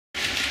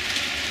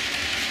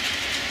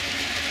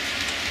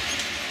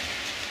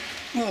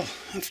Well,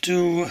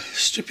 after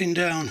stripping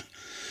down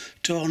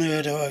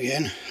Tornado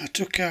again, I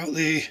took out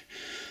this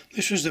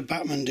was the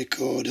Bachmann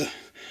decoder,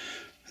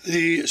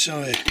 the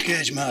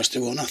Gauge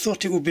Master one. I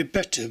thought it would be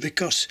better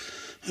because,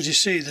 as you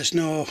see, there's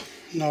no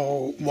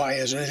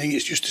wires or anything,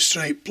 it's just a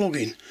straight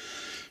plug-in.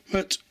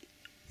 But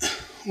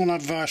on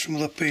advice from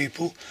other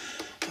people,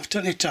 I've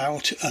taken it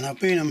out and I've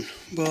been and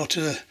bought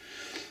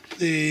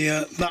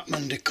the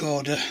Bachmann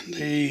decoder,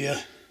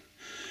 the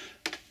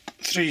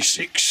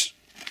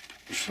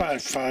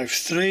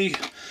 36553,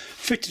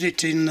 fitted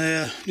it in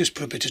there, just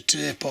put a bit of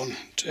tape on,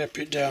 tape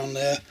it down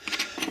there.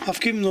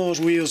 I've given those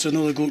wheels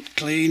another good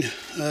clean,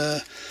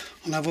 and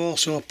I've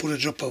also put a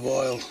drop of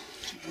oil,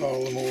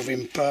 all the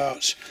moving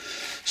parts.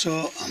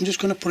 So I'm just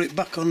going to put it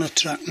back on the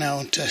track now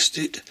and test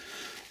it,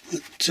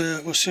 but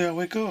we'll see how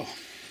we go.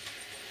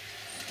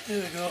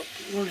 There we go,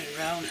 running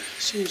round,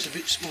 seems a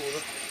bit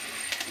smoother.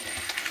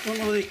 I don't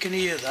know whether you can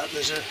hear that,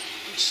 there's a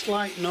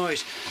slight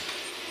noise.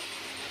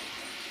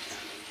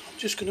 I'm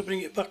just going to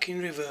bring it back in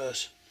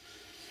reverse.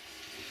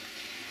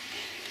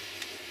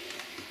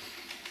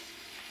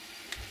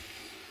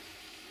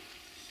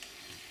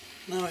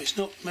 No, it's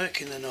not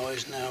making the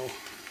noise now,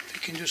 if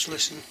you can just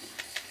listen.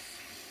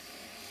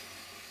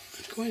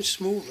 It's going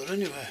smoother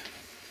anyway.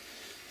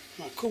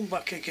 I'll come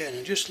back again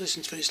and just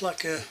listen to it. It's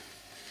like a,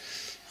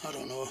 I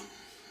don't know,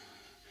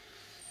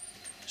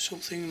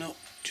 something not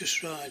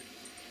just right.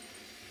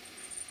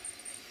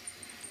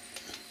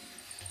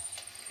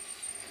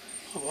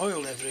 I've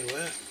oil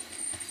everywhere.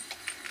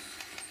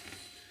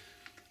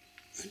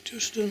 It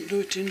just don't do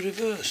it in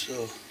reverse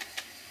though.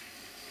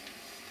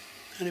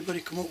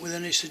 Anybody come up with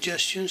any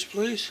suggestions,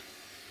 please?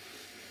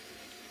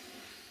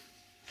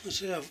 I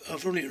say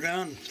I've run it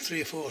round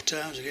 3 or 4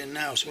 times again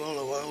now, so all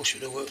the oil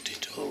should have worked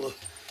it, all the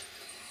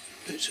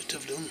bits that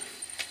I've done.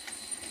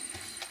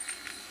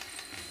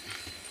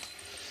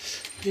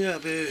 Yeah,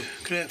 I'd be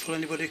grateful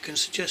anybody can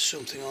suggest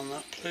something on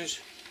that, please.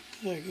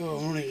 There you go,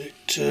 I'm running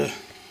it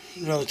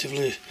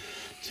relatively, I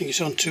think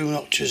it's on 2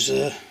 notches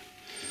there.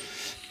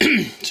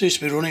 Seems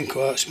to be running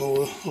quite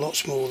smooth, a lot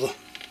smoother.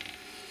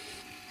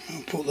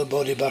 I'll put the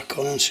body back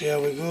on and see how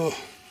we go.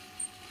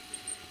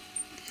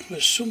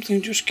 There's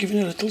something just giving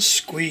a little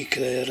squeak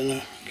there and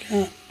I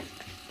can't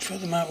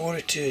fathom out what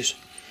it is.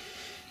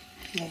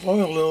 I've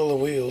oiled all the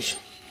wheels,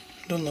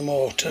 done the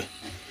motor.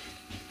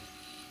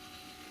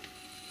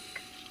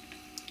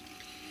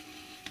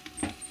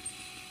 I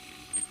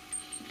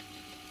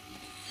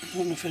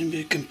don't know if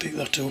anybody can pick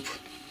that up.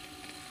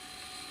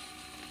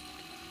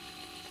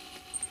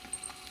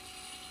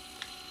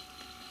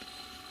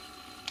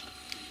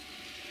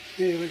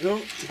 Here we go,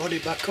 body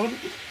back on.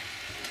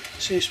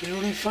 Seems to be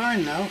running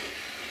fine now. I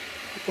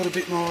put a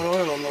bit more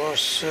oil on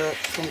those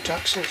front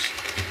axles.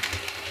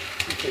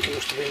 I think it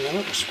must have been them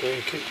that was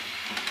squeaking.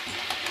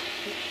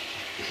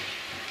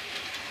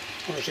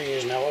 Only thing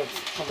is now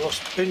I've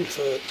lost the pin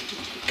for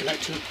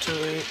connecting it to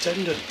the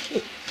tender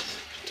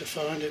to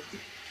find it.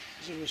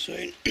 As I was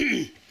saying,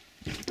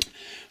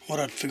 what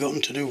I'd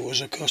forgotten to do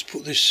was, of course,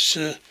 put this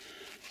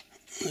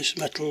this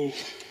metal,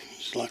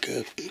 it's like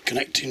a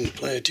connecting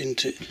plate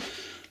into it.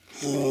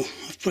 Oh,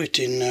 I've put it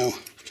in now,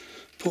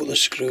 put the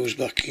screws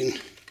back in,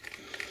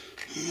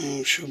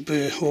 should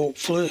be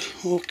hopefully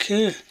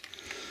okay.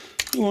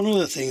 One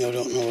other thing I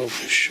don't know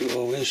for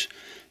sure is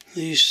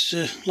these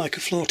like a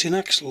floating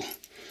axle.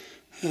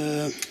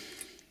 Could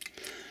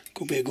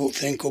be a good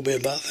thing, could be a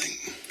bad thing,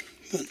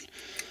 but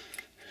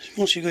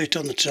once you get it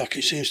on the track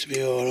it seems to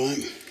be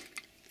alright.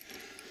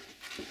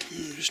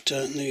 Just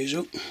tighten these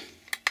up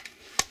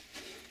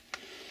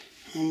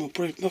and we'll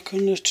put it back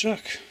on the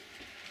track.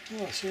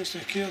 Well, it seems to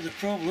have cured the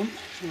problem.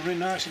 It's running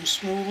nice and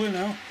smoothly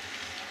now,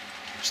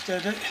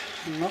 steady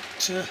and not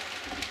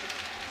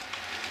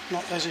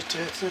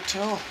hesitating at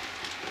all.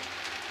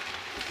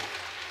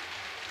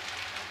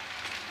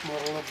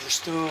 Moral of the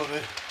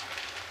story,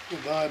 we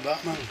buy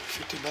Bachmann,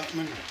 fit a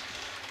Bachmann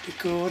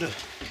decoder.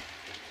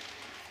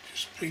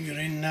 Just bring her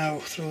in now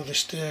through the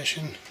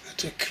station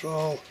at a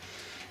crawl.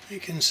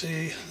 You can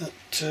see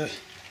that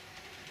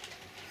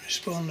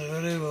responded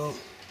very well.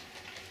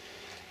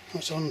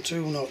 That's on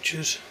 2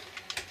 notches.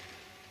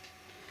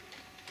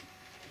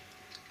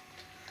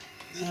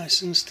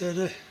 Nice and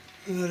steady,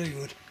 very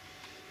good.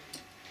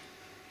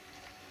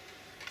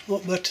 A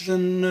lot better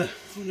than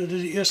when I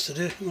did it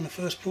yesterday, when I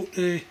first put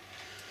the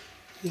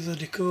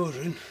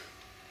decoder in.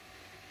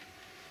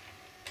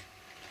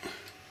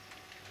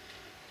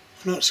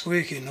 Not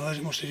squeaking noise,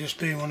 it must have just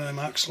been one of them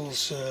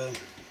axles, I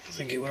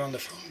think it were on the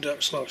front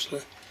axle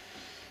actually.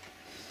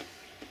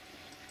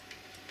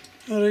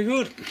 Very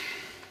good.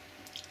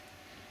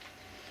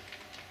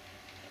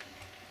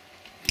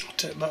 I'll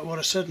take back what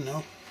I said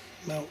now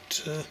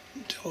about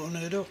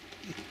Tornado.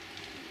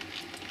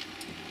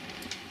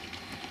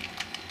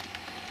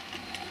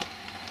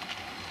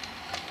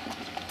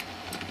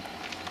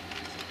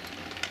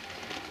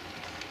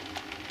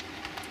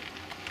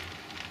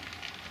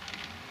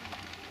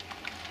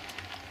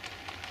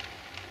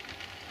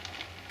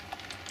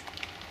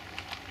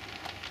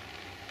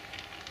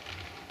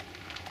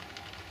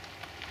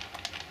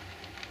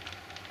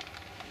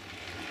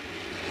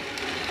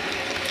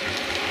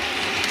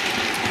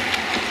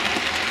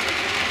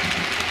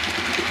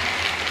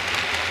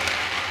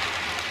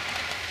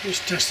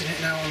 Just testing it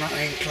now on that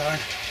incline.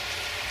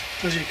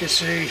 As you can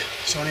see,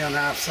 it's only on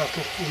half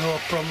throttle, no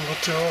problem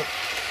at all.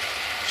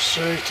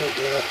 Straight up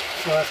there,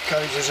 5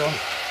 carriages on.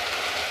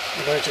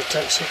 About to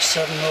take 6,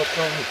 7, no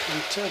problem.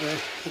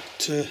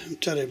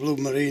 And Terry Blue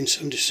Marine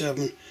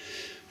 77.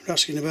 We're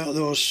asking about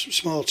those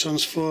small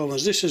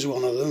transformers. This is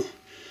one of them.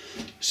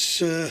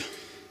 So,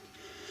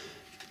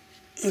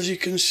 as you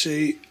can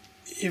see,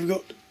 you've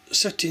got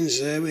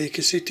settings there where you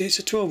can see it's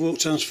a 12 volt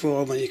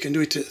transformer. You can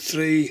do it at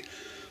 3,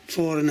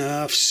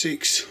 4.5,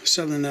 6,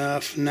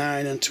 7.5,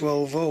 9 and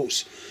 12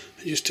 volts.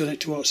 And just turn it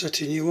to what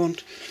setting you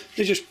want.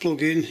 You just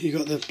plug in, you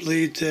got the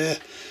lead there.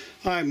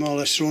 I more or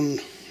less run,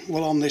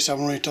 well on this I'm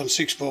running it on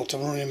 6 volt,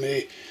 I'm running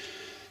my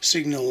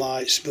signal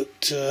lights,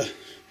 but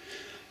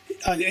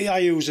I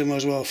use them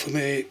as well for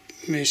me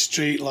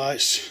street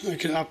lights.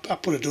 I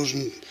put a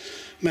dozen,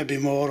 maybe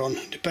more on,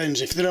 depends.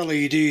 If they're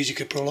LEDs you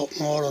could put a lot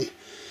more on.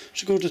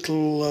 It's a good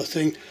little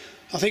thing.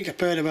 I think I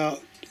paid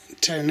about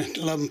 £10,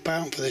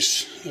 £11 for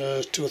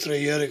this 2 or 3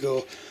 years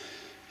ago.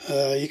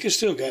 You can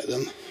still get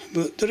them,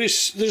 but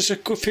there's a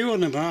few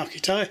on the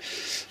market.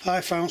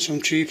 I found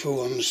some cheaper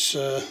ones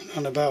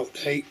on about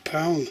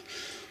 £8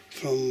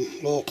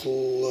 from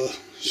local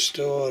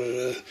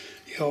store,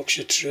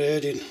 Yorkshire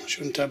Trading. I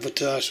shouldn't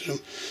advertise for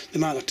them. They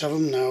might not have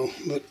them now,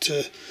 but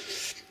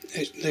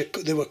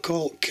they were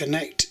called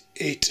Connect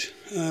It,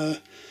 and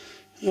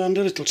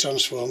the little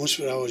transformers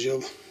for our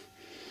job.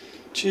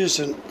 Cheers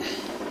then.